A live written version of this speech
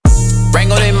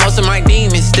Wrangled in most of my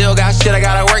demons, still got shit I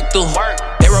gotta work through.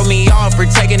 They wrote me off for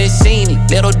taking it scenic.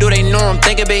 Little do they know I'm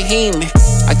thinking behemoth.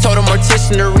 I told a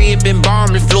mortician to read, been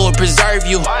bombed, the fluid preserve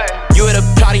you. You had a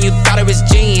plot and you thought it was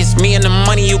genius. Me and the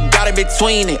money, you got it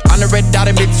between it. On the red dot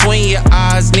in between your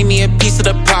eyes, need me a piece of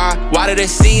the pie. Why did they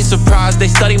seem surprised? They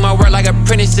study my work like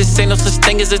apprentices. Ain't no such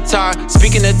thing as a tie.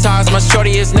 Speaking of ties, my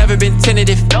shorty has never been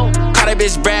tentative. Caught a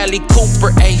bitch Bradley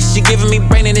Cooper, ayy. She giving me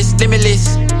brain and it's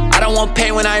stimulus. I don't want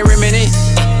pain when I reminisce.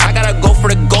 I gotta go for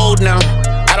the gold now.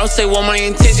 I don't say what my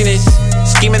intention is.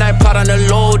 Scheming, I plot on the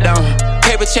low down.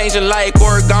 Paper changing like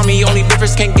origami, only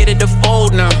difference can't get it to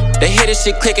fold now. They hear this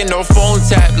shit clicking, no phone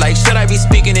tap. Like, should I be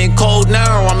speaking in code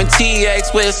now? I'm in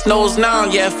TX where it snows now.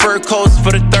 Yeah, fur coats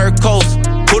for the third coast.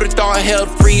 Who'da thought hell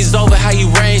freeze over? How you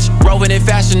range? Roving in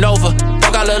Fashion Nova.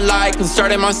 Fuck I look like,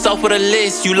 inserting myself with a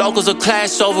list. You locals will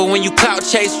clash over when you clout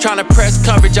chase. Tryna press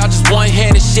coverage, I just one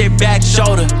hand and shit back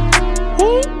shoulder.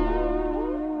 Woo.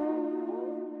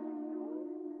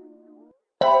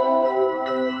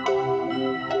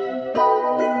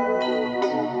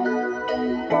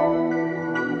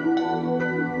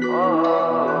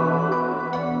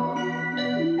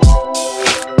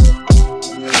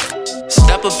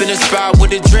 Up in the spot with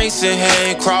the drinks in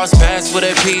hand, cross paths with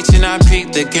a peach and I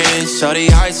peeked again. Shorty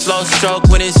high, slow stroke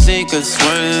when it sink or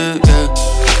swim, yeah.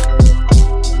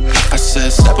 I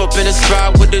said step up in the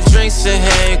spot with the drinks in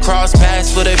hand, cross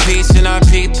paths with a peach and I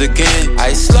peeked again.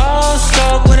 I slow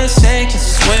stroke when it sink or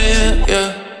swim,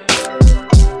 yeah.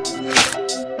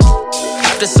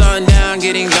 After sundown,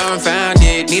 getting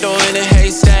dumbfounded. Needle in a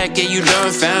haystack, yeah, you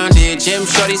dumbfounded. Gym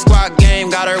shorty squat game,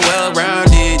 got her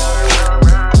well-rounded.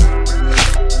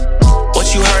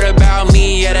 What you heard about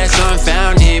me, yeah, that's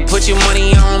unfounded. Put your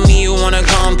money on me, you wanna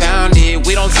compound it.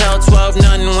 We don't tell 12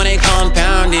 nothing when they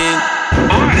compound it.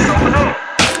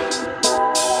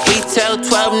 We tell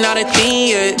 12 not a thing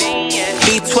yet.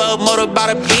 B12 motor about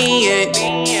a bean yet.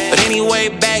 But anyway,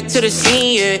 back to the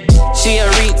scene yet. She a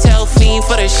retail fiend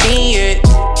for the sheen yet.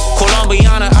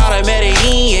 Colombiana out of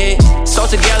Medellin yet. So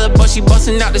together, but she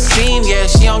bustin' out the seam, yeah.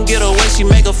 She don't get away, she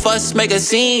make a fuss, make a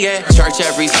scene, yeah. Church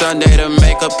every Sunday, the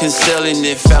makeup concealing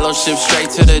it. Fellowship straight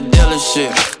to the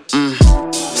dealership.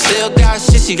 Still got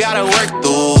shit she gotta work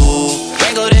through.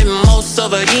 Wrangled in most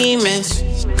of her demons.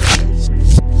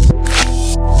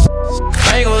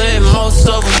 Wrangled in most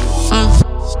of them.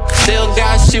 Still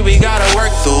got shit we gotta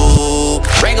work through.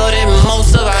 Wrangled in